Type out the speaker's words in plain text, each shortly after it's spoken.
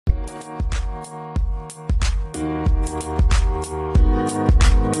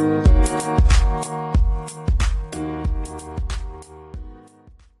Hello,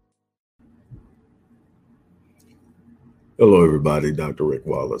 everybody. Dr. Rick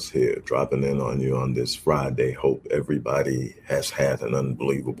Wallace here, dropping in on you on this Friday. Hope everybody has had an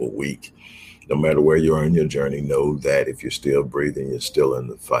unbelievable week. No matter where you are in your journey, know that if you're still breathing, you're still in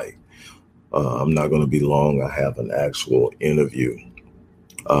the fight. I'm not going to be long. I have an actual interview.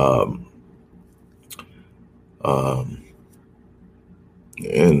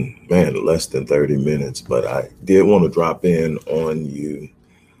 In less than 30 minutes, but I did want to drop in on you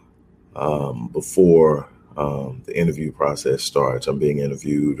before the interview process starts. I'm being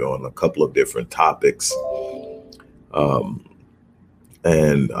interviewed on a couple of different topics,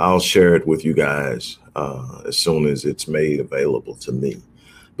 and I'll share it with you guys as soon as it's made available to me.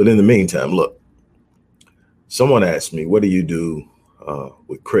 But in the meantime, look, someone asked me, what do you do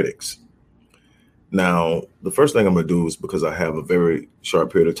with critics? Now, the first thing I'm going to do is, because I have a very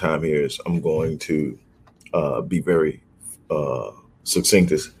short period of time here, is I'm going to be very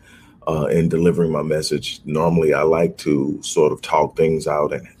succinct in delivering my message. Normally, I like to sort of talk things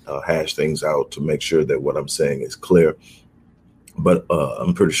out and hash things out to make sure that what I'm saying is clear. But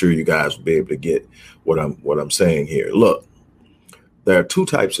I'm pretty sure you guys will be able to get what I'm saying here. Look, there are two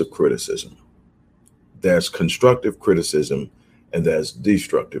types of criticism. There's constructive criticism and there's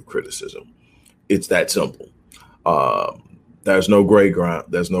destructive criticism. It's that simple. There's no gray ground.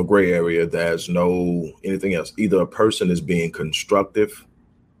 There's no gray area. There's no anything else. Either a person is being constructive.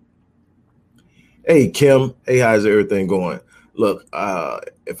 Hey, Kim. Hey, how's everything going? Look,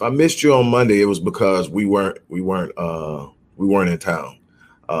 if I missed you on Monday, it was because we weren't in town.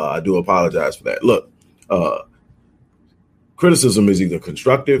 I do apologize for that. Look, criticism is either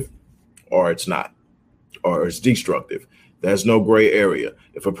constructive or it's not, or it's destructive. There's no gray area.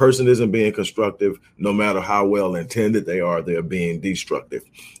 If a person isn't being constructive, no matter how well intended they are, they're being destructive.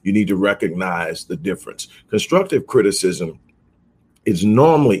 You need to recognize the difference. Constructive criticism is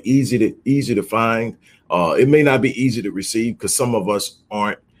normally easy to find. It may not be easy to receive because some of us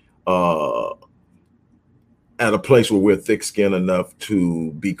aren't at a place where we're thick-skinned enough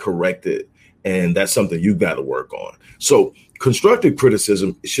to be corrected, and that's something you got to work on. So constructive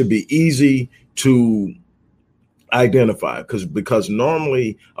criticism should be easy to identify because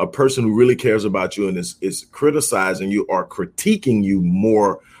normally a person who really cares about you and is criticizing you or critiquing you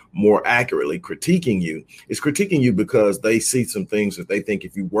more accurately, critiquing you because they see some things that they think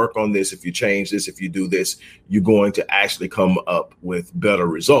if you work on this, if you change this, if you do this, you're going to actually come up with better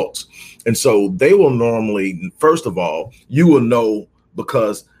results. And so they will normally, first of all, you will know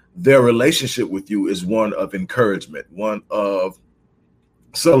because their relationship with you is one of encouragement, one of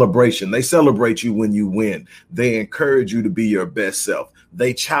celebration. They celebrate you when you win. They encourage you to be your best self.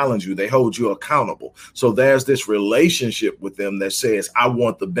 They challenge you. They hold you accountable. So there's this relationship with them that says, I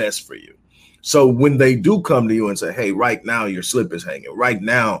want the best for you. So when they do come to you and say, hey, right now your slip is hanging. Right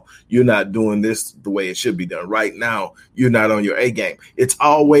now you're not doing this the way it should be done. Right now you're not on your A game. It's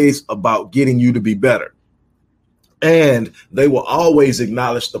always about getting you to be better. And they will always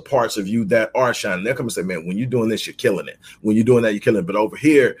acknowledge the parts of you that are shining. They'll come and say, man, when you're doing this, you're killing it. When you're doing that, you're killing it. But over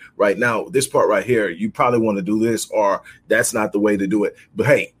here, right now, this part right here, you probably want to do this, or that's not the way to do it. But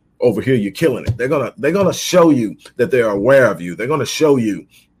hey, over here, you're killing it. They're gonna show you that they're aware of you. They're gonna show you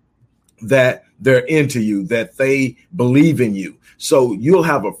that they're into you, that they believe in you. So you'll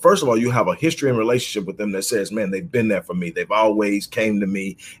have a history and relationship with them that says, man, they've been there for me. They've always came to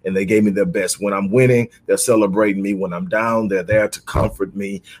me and they gave me their best. When I'm winning, they're celebrating me. When I'm down, they're there to comfort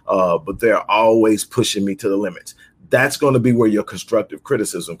me. But they're always pushing me to the limits. That's going to be where your constructive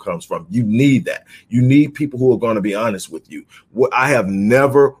criticism comes from. You need that. You need people who are going to be honest with you. I have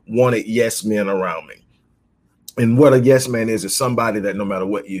never wanted yes men around me. And what a yes man is somebody that no matter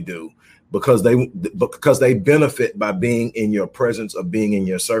what you do, because they benefit by being in your presence, of being in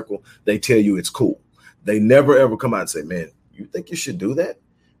your circle, they tell you it's cool. They never ever come out and say, man, you think you should do that?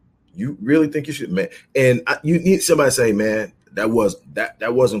 You really think you should, man? And you need somebody to say, man, that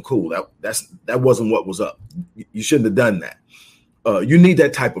wasn't cool. That wasn't what was up. You shouldn't have done that. You need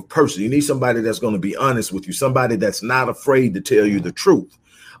that type of person. You need somebody that's going to be honest with you, somebody that's not afraid to tell you the truth.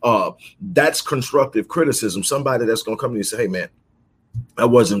 That's constructive criticism. Somebody that's going to come to you and say, hey, man, that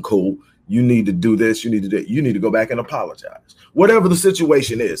wasn't cool. You need to do this. You need to do. You need to go back and apologize. Whatever the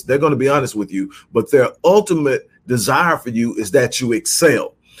situation is, they're going to be honest with you. But their ultimate desire for you is that you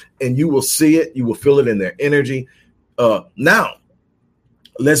excel, and you will see it. You will feel it in their energy. Now,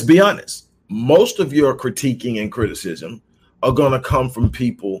 let's be honest. Most of your critiquing and criticism are going to come from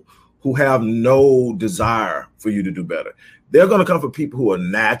people who have no desire for you to do better. They're going to come from people who are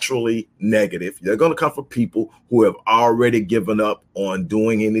naturally negative. They're going to come from people who have already given up on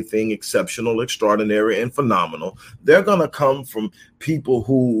doing anything exceptional, extraordinary, and phenomenal. They're going to come from people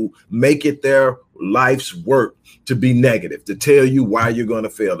who make it their life's work to be negative, to tell you why you're going to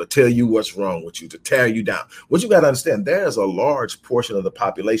fail, to tell you what's wrong with you, to tear you down. What you got to understand, there's a large portion of the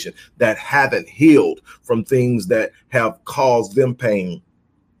population that haven't healed from things that have caused them pain,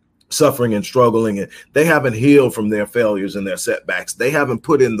 suffering, and struggling, and they haven't healed from their failures and their setbacks. They haven't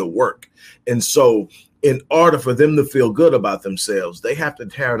put in the work. And so in order for them to feel good about themselves, they have to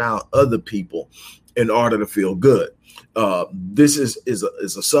tear down other people in order to feel good. This is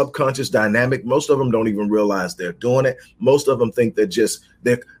a subconscious dynamic. Most of them don't even realize they're doing it. Most of them think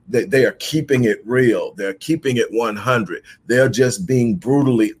they are keeping it real. They're keeping it 100. They're just being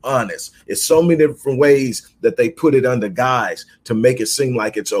brutally honest. It's so many different ways that they put it under guise to make it seem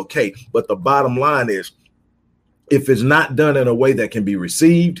like it's okay. But the bottom line is, if it's not done in a way that can be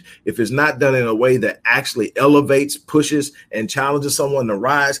received, if it's not done in a way that actually elevates, pushes, and challenges someone to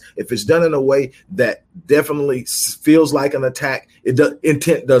rise, if it's done in a way that definitely feels like an attack,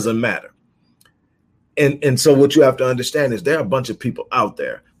 intent doesn't matter. And so what you have to understand is there are a bunch of people out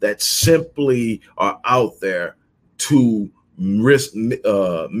there that simply are out there to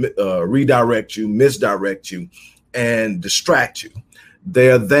redirect you, misdirect you, and distract you.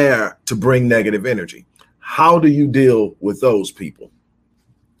 They're there to bring negative energy. How do you deal with those people?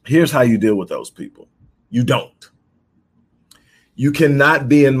 Here's how you deal with those people. You don't. You cannot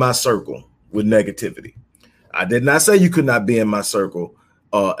be in my circle with negativity. I did not say you could not be in my circle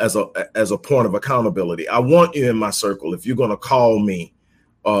as a point of accountability. I want you in my circle if you're going to call me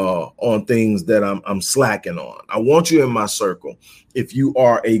on things that I'm slacking on. I want you in my circle if you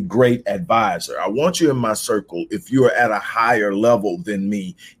are a great advisor. I want you in my circle if you're at a higher level than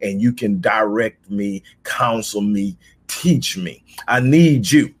me and you can direct me, counsel me, teach me. I need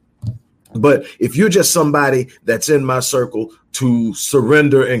you. But if you're just somebody that's in my circle to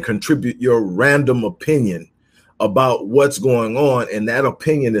surrender and contribute your random opinion about what's going on, and that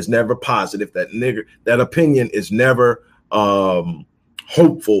opinion is never positive, that opinion is never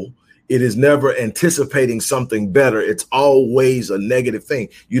hopeful, it is never anticipating something better, it's always a negative thing,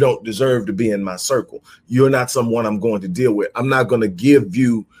 you don't deserve to be in my circle. You're not someone I'm going to deal with. I'm not going to give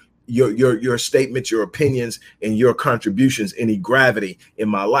you your statements, your opinions, and your contributions any gravity in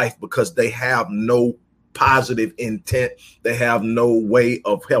my life because they have no positive intent. They have no way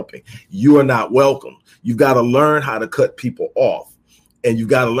of helping. You are not welcome. You've got to learn how to cut people off. And you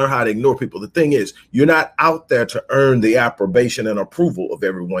got to learn how to ignore people. The thing is, you're not out there to earn the approbation and approval of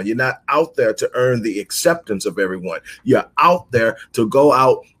everyone. You're not out there to earn the acceptance of everyone. You're out there to go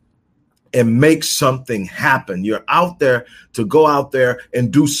out and make something happen. You're out there to go out there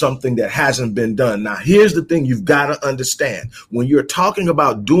and do something that hasn't been done. Now, here's the thing you've got to understand. When you're talking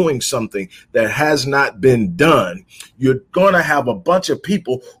about doing something that has not been done, you're going to have a bunch of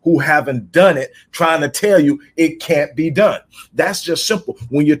people who haven't done it trying to tell you it can't be done. That's just simple.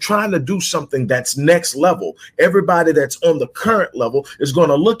 When you're trying to do something that's next level, everybody that's on the current level is going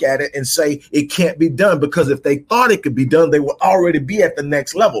to look at it and say it can't be done, because if they thought it could be done, they would already be at the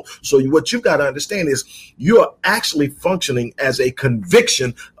next level. So what you've got to understand is you're actually functioning as a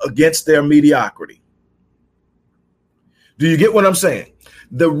conviction against their mediocrity. Do you get what I'm saying?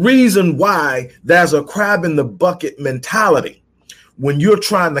 The reason why there's a crab in the bucket mentality when you're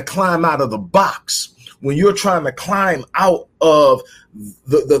trying to climb out of the box, when you're trying to climb out of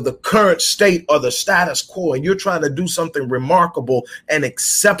the current state or the status quo, and you're trying to do something remarkable and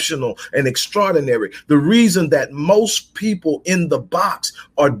exceptional and extraordinary. The reason that most people in the box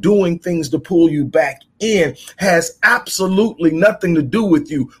are doing things to pull you back in has absolutely nothing to do with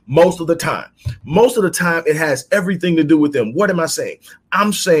you most of the time. Most of the time, it has everything to do with them. What am I saying?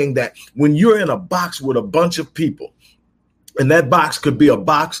 I'm saying that when you're in a box with a bunch of people, and that box could be a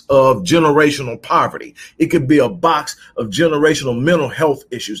box of generational poverty. It could be a box of generational mental health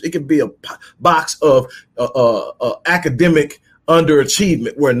issues. It could be a box of academic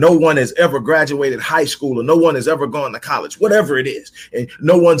underachievement where no one has ever graduated high school or no one has ever gone to college, whatever it is. And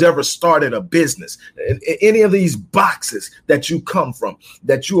no one's ever started a business. And any of these boxes that you come from,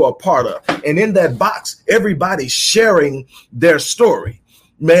 that you are a part of. And in that box, everybody's sharing their story.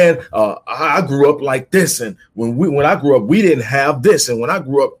 Man, I grew up like this, and when I grew up, we didn't have this, and when I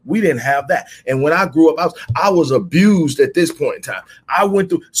grew up, we didn't have that, and when I grew up, I was abused at this point in time. I went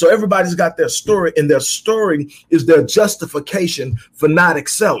through. So everybody's got their story, and their story is their justification for not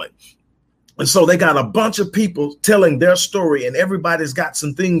excelling. And so they got a bunch of people telling their story, and everybody's got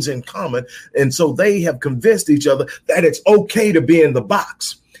some things in common, and so they have convinced each other that it's okay to be in the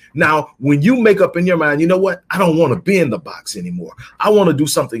box. Now, when you make up in your mind, you know what? I don't want to be in the box anymore. I want to do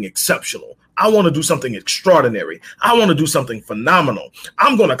something exceptional. I want to do something extraordinary. I want to do something phenomenal.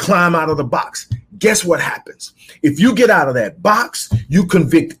 I'm going to climb out of the box. Guess what happens? If you get out of that box, you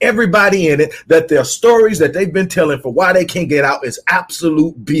convict everybody in it that their stories that they've been telling for why they can't get out is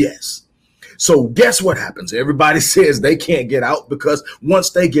absolute BS. So guess what happens? Everybody says they can't get out because once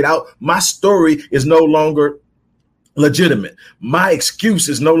they get out, my story is no longer legitimate. My excuse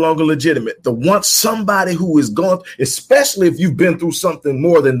is no longer legitimate. The once somebody who is gone, especially if you've been through something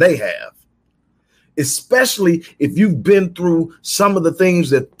more than they have, especially if you've been through some of the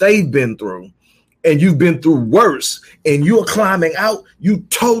things that they've been through, and you've been through worse and you're climbing out, you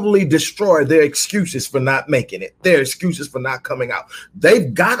totally destroy their excuses for not making it, their excuses for not coming out.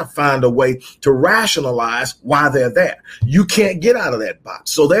 They've got to find a way to rationalize why they're there. You can't get out of that box.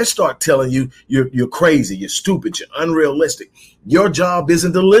 So they start telling you you're crazy, you're stupid, you're unrealistic. Your job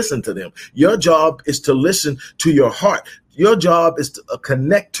isn't to listen to them. Your job is to listen to your heart. Your job is to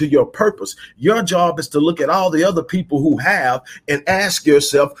connect to your purpose. Your job is to look at all the other people who have and ask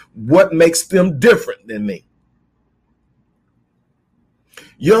yourself, what makes them different than me?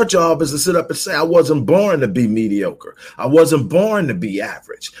 Your job is to sit up and say, I wasn't born to be mediocre. I wasn't born to be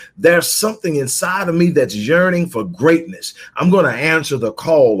average. There's something inside of me that's yearning for greatness. I'm going to answer the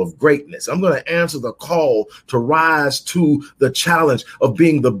call of greatness. I'm going to answer the call to rise to the challenge of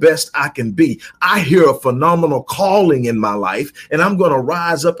being the best I can be. I hear a phenomenal calling in my life, and I'm going to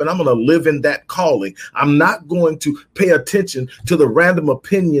rise up and I'm going to live in that calling. I'm not going to pay attention to the random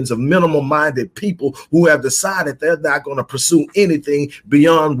opinions of minimal-minded people who have decided they're not going to pursue anything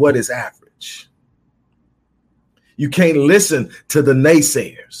beyond what is average. You can't listen to the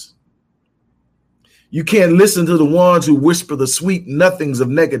naysayers. You can't listen to the ones who whisper the sweet nothings of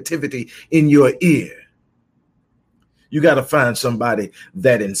negativity in your ear. You got to find somebody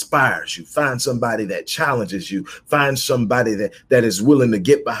that inspires you. Find somebody that challenges you. Find somebody that is willing to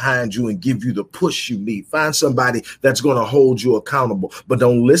get behind you and give you the push you need. Find somebody that's going to hold you accountable. But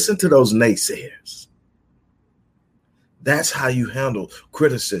don't listen to those naysayers. That's how you handle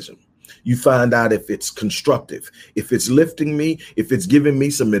criticism. You find out if it's constructive, if it's lifting me, if it's giving me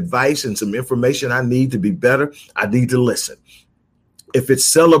some advice and some information I need to be better, I need to listen. If it's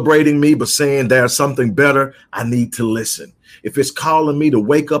celebrating me but saying there's something better, I need to listen. If it's calling me to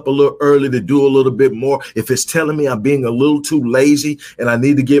wake up a little early to do a little bit more, if it's telling me I'm being a little too lazy and I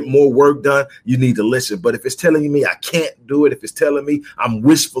need to get more work done, you need to listen. But if it's telling me I can't do it, if it's telling me I'm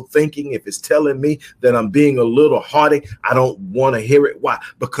wishful thinking, if it's telling me that I'm being a little haughty, I don't want to hear it. Why?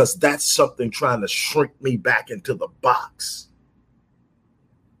 Because that's something trying to shrink me back into the box.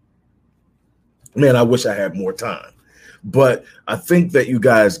 Man, I wish I had more time. But I think that you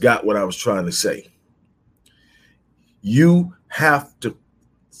guys got what I was trying to say. You have to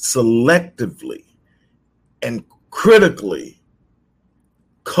selectively and critically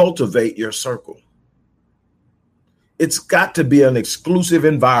cultivate your circle. It's got to be an exclusive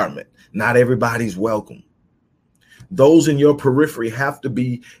environment. Not everybody's welcome. Those in your periphery have to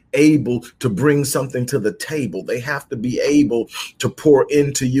be able to bring something to the table. They have to be able to pour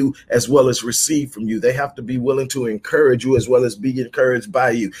into you as well as receive from you. They have to be willing to encourage you as well as be encouraged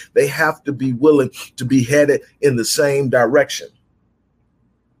by you. They have to be willing to be headed in the same direction.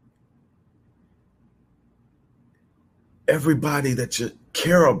 Everybody that you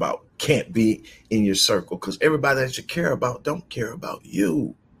care about can't be in your circle because everybody that you care about don't care about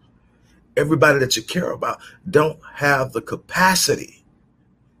you. Everybody that you care about don't have the capacity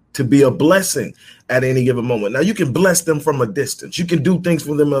to be a blessing at any given moment. Now, you can bless them from a distance. You can do things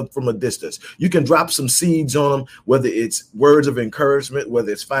for them from a distance. You can drop some seeds on them, whether it's words of encouragement,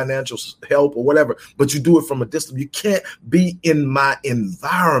 whether it's financial help or whatever, but you do it from a distance. You can't be in my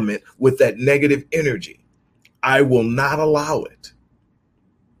environment with that negative energy. I will not allow it.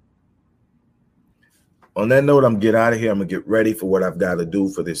 On that note, I'm going to get out of here. I'm going to get ready for what I've got to do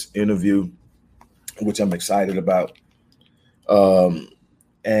for this interview, which I'm excited about.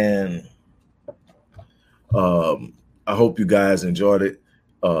 And I hope you guys enjoyed it.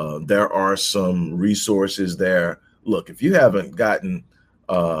 There are some resources there. Look, if you haven't gotten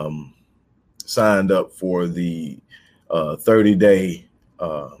signed up for the 30-day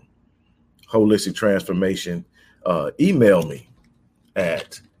holistic transformation, email me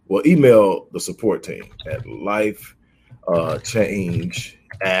email the support team at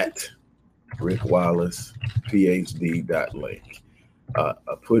lifechange@rickwallacephd.link. I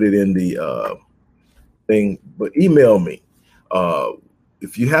put it in the thing, but email me.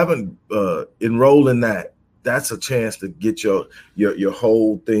 If you haven't enrolled in that, that's a chance to get your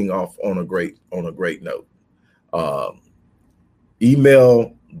whole thing off on a great note.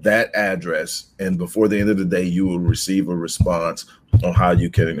 Email that address, and before the end of the day, you will receive a response on how you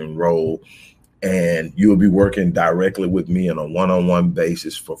can enroll, and you will be working directly with me on a one-on-one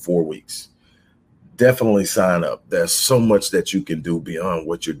basis for 4 weeks. Definitely sign up. There's so much that you can do beyond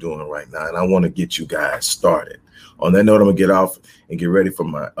what you're doing right now, and I want to get you guys started. On that note, I'm gonna get off and get ready for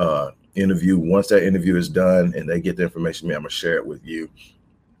my interview. Once that interview is done and they get the information to me, I'm gonna share it with you.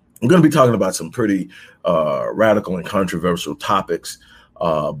 I'm gonna be talking about some pretty radical and controversial topics,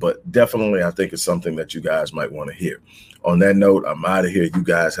 but definitely I think it's something that you guys might want to hear. On that note, I'm out of here. You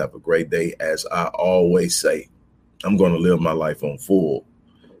guys have a great day. As I always say, I'm going to live my life on full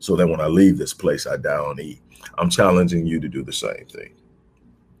so that when I leave this place, I die on E. I'm challenging you to do the same thing.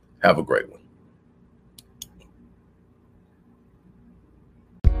 Have a great one.